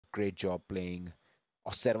great job playing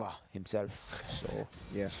Oserva himself. So,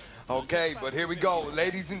 yeah. Okay, but here we go,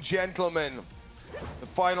 ladies and gentlemen. The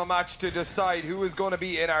final match to decide who is going to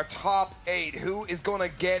be in our top 8, who is going to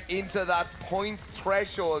get into that point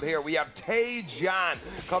threshold here. We have Tejan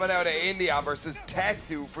coming out of India versus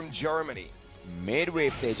Tetsu from Germany.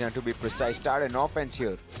 Mid-wave Tejan, to be precise, start an offense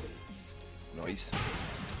here. Nice.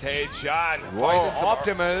 Tejan. Whoa,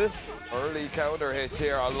 optimal. Early counter hits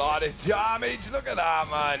here, a lot of damage. Look at that,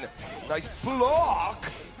 man. Nice block.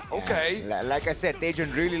 Okay. Yeah, like I said,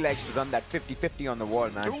 Tejan really likes to run that 50-50 on the wall,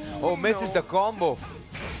 man. Oh, misses the combo.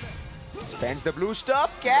 Spends the blue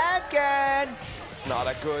stuff. Can. It's not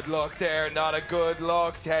a good look there, not a good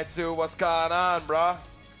look. Tetsu, what's going on, bruh?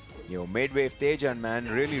 Yo, mid-wave Tejan, man.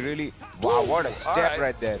 Really. Wow, what a step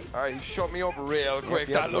right there. All right, he shut me up real quick.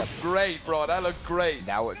 Yep, that looked great, bro. That looked great.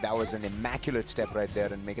 That was an immaculate step right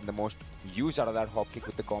there and making the most use out of that hop kick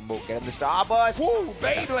with the combo. Getting the starburst. Woo,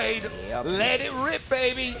 Beyblade. Yep. Let it rip,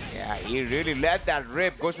 baby. Yeah, he really let that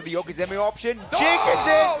rip. Goes for the Yokizeme option. Chickens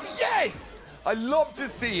Oh, it. yes. I love to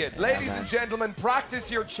see it. Ladies and gentlemen, practice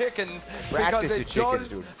your chickens because it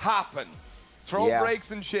does happen. Throw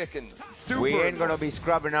breaks and chickens. Super. We ain't gonna be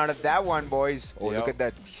scrubbing out of that one, boys. Oh, Yep. look at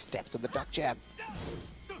that. He steps on the duck jab.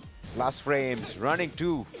 Last frames. Running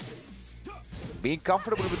 2. Being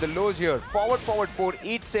comfortable with the lows here. Forward 4.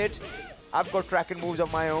 Eats it. I've got tracking moves of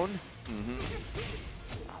my own.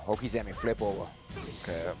 Hokizeme flip over.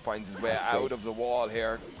 Okay, finds his way out of the wall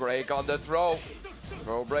here. Break on the throw.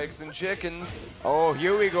 Throw breaks and chickens. Oh,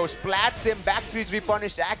 here we go. Splats him. Back 3-3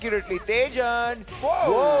 punished accurately. Tejan.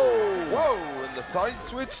 Whoa. And the side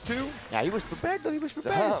switch too. Yeah, he was prepared though. He was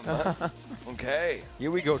prepared. Damn, man. Okay. Here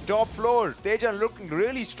we go. Top floor. Tejan looking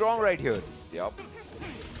really strong right here. Yep.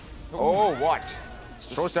 Oh, what?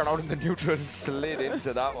 Throws that out in the neutral. Slid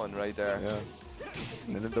into that one right there. Yeah.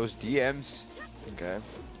 And then those DMs. Okay.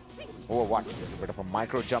 Oh, what? A bit of a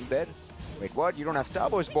micro jump there. Wait, what? You don't have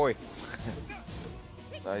Starburst, boy.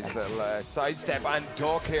 Nice little sidestep and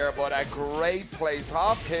duck here, but a great placed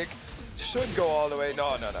hop kick. Should go all the way.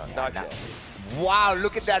 No, not yet. Wow,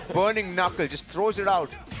 look at that burning knuckle. Just throws it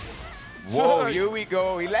out. Whoa, here we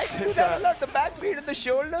go. He likes to do that a lot. The back feed and the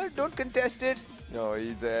shoulder. Don't contest it. No,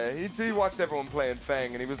 he watched everyone playing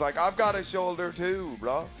Feng, and he was like, I've got a shoulder too,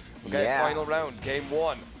 bro. Okay, Yeah. final round, game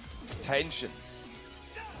 1. Tension.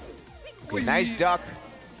 Okay, nice duck.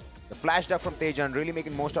 The flash duck from Tejan, really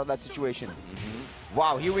making most out of that situation.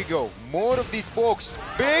 Wow, here we go. More of these pokes.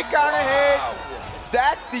 Big kind of hit.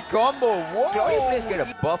 That's the combo. Whoa. Claudio players get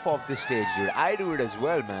a buff off this stage, dude. I do it as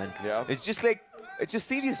well, man. Yeah. It's just like, it's just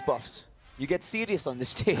serious buffs. You get serious on the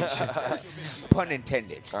stage. Pun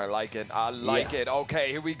intended. I like it. I like it. Okay,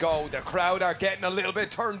 here we go. The crowd are getting a little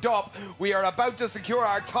bit turned up. We are about to secure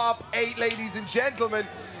our top 8, ladies and gentlemen.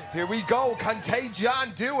 Here we go. Can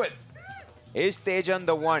Tejan do it? Is Tejan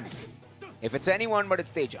the one? If it's anyone, but it's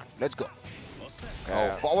Tejan. Let's go.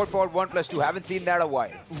 Yeah. Oh, forward 1+2. Haven't seen that a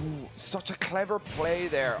while. Ooh, such a clever play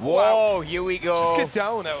there. Whoa, wow. here we go. Just get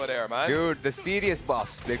down out of there, man. Dude, the serious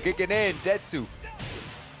buffs. They're kicking in. Tetsu.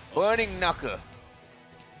 Burning knuckle.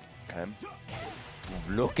 Okay.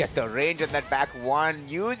 Look at the range on that back 1.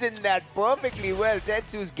 Using that perfectly well.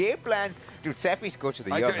 Tetsu's game plan. Dude, Sephi's coach of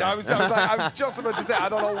the year. I was just about to say, I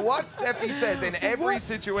don't know what Sephi says in every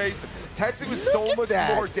situation. Tetsu is so much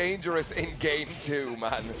more dangerous in game 2,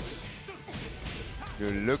 man.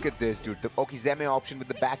 Dude, look at this, dude. The Okizeme option with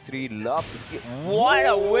the back 3. Love to see it. What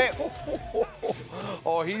a whip.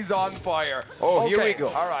 Oh, he's on fire. Oh, okay, here we go.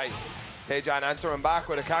 All right. Tejan answering back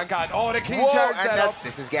with a can-can. Oh, the key Whoa, charge and setup.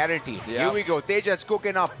 this is guaranteed. Yeah. Here we go. Tejan's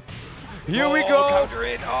cooking up. Here we Oh, go. counter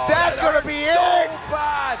it. Oh, That's that going to hurt be so it.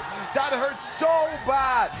 bad. That hurt so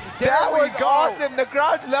bad. There That we was go. awesome. The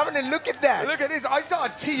crowd's loving it. Look at that. Look at this. I saw a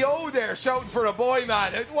T.O. there shouting for a boy,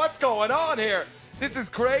 man. What's going on here? This is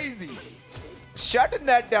crazy. Shutting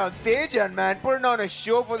that down. Tejan, man, putting on a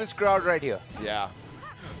show for this crowd right here. Yeah.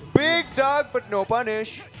 Big dog, but no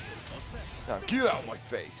punish. Now, get out of my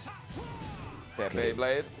face. Okay,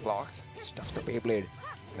 Beyblade, blocked. Stuff the Beyblade.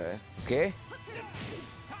 Okay. Okay.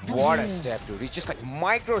 What a step, dude. He's just like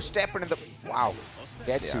micro stepping in the... Wow.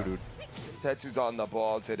 Tetsu, dude. Tetsu's on the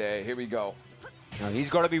ball today. Here we go. Now, he's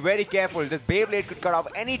got to be very careful. This Beyblade could cut off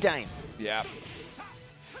any time. Yeah.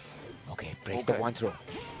 Okay, breaks the 1 throw.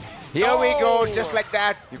 Here we go, just like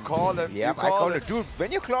that. You called it. Yeah, I called it. Dude, when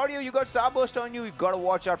you're Claudio, you got Starburst on you, you got to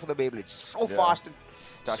watch out for the Beyblade. So fast and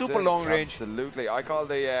super long range. Absolutely. I call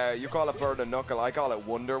the, you call it Bird and Knuckle, I call it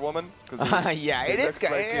Wonder Woman. Yeah, it is.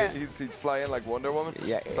 Like he's flying like Wonder Woman.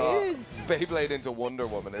 Yeah, so it is. Beyblade into Wonder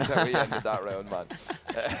Woman is how we ended that round, man.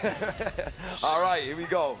 All right, here we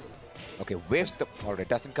go. Okay, waves the... Alright,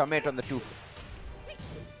 doesn't commit on the 2.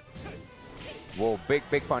 Whoa,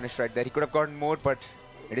 big punish right there. He could have gotten more, but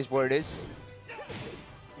it is what it is.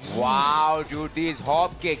 Wow, dude, these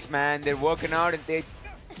hop kicks, man, they're working out and they...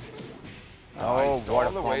 Oh, Nice, what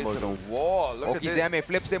all a the way combo, to the dude. wall. Look at this. Okizeme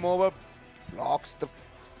flips him over, blocks the...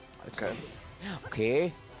 Okay.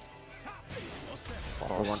 Okay.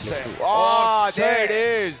 Set. Oh, there set. it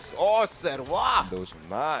is. Awesome. Wow. Those.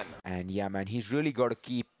 Man. And yeah, man, he's really got to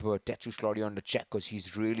keep Tetsu's Claudio on the check because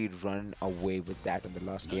he's really run away with that in the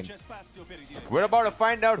last game. We're about to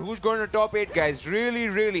find out who's going to top 8, guys.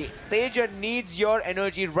 Really. Tejan needs your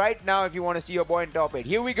energy right now if you want to see your boy in top 8.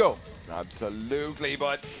 Here we go. Absolutely,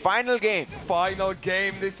 but Final game. final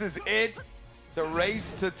game. This is it. The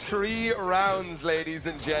race to 3 rounds, ladies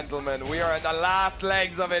and gentlemen. We are in the last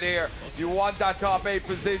legs of it here. You want that top 8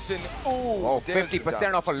 position. Ooh, Oh, there's the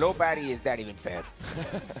 50% off a low parry. Is that even fair?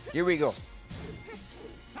 Here we go.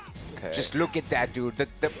 Okay. Just look at that, dude.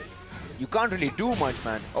 You can't really do much,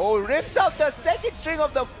 man. Oh, rips out the second string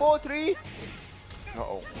of the 4-3.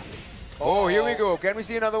 Uh-oh. Oh, here we go. Can we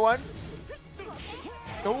see another one?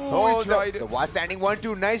 Oh, he tried the it. one standing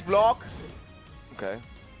 1-2. Nice block. Okay.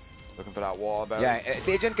 Looking for that wall bounce. Yeah,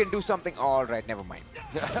 Tejan can do something. All right, never mind.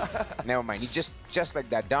 Never mind. He just like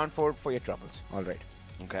that. Down for your troubles. All right.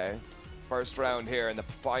 Okay. First round here in the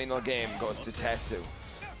final game goes to Tetsu.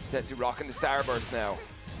 Tetsu rocking the starburst now.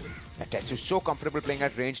 Yeah, Tetsu's so comfortable playing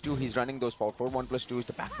at range 2. He's running those 4-1+2s,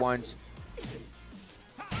 the back ones.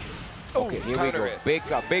 Okay, here we go. Hit. Big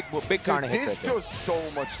counter hit This right there. does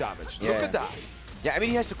so much damage. Yeah. Look at that. Yeah, I mean,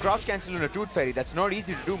 he has to crouch cancel on a Tooth Fairy. That's not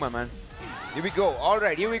easy to do, my man. Here we go. All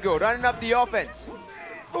right, here we go. Running up the offense.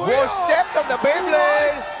 Whoa, stepped on the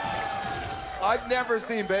Beyblade. I've never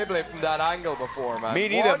seen Beyblade from that angle before, man. Me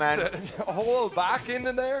neither, man. The whole back in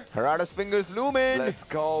there? Harada's fingers looming. Let's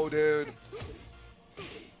go, dude.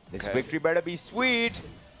 This Okay. victory better be sweet.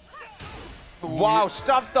 Wow,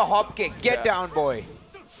 stuffed the hop kick. Get Yeah. down, boy.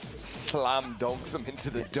 Slam dunks him into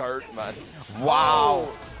the dirt, man. Wow.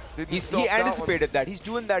 Didn't He stop that one. anticipated that. He's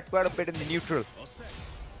doing that quite a bit in the neutral.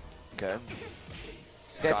 Okay.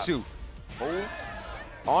 Tetsu. Oh.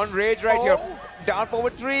 On rage right here. Down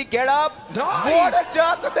forward 3. Get up. Nice. What a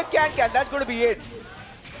duck with the can-can. That's going to be it.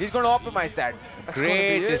 He's going to optimize that. That's gonna be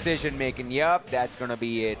Great it. decision making. Yup, that's going to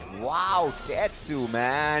be it. Wow, Tetsu,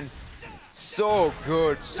 man. So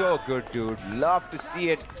good, dude. Love to see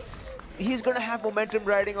it. He's going to have momentum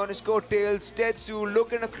riding on his coattails. Tetsu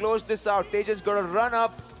looking to close this out. Tejan's got to run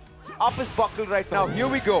up his buckle right now. Here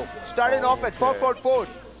we go. Start in offense. Forward.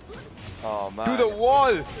 Oh, man. To the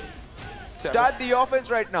wall. Start the offense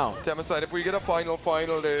right now. Temacide, if we get a final,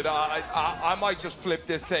 dude, I might just flip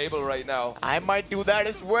this table right now. I might do that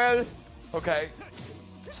as well. Okay.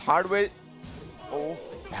 It's hard way. Oh.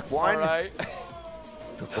 Back one. All right.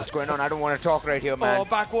 What's going on? I don't want to talk right here, man. Oh,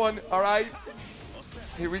 back one. All right.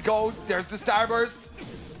 Here we go. There's the starburst.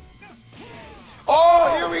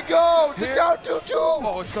 Oh, here we go. The Here. down 2-2.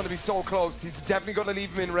 Oh, it's going to be so close. He's definitely going to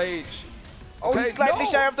leave him in rage. Oh, he's Okay, slightly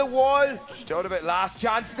no. shy of the wall. Just out of it. Last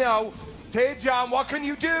chance now. Tejan, what can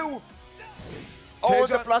you do? Oh,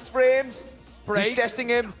 the Tejan- plus frames. Breaks. He's testing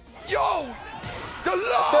him. Yo! The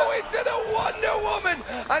low into the Wonder Woman!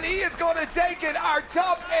 And he is going to take it. Our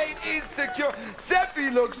top 8 is secure.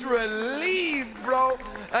 Seppi looks relieved, bro.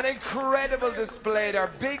 An incredible display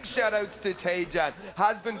there. Big shout outs to Tejan.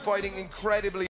 Has been fighting incredibly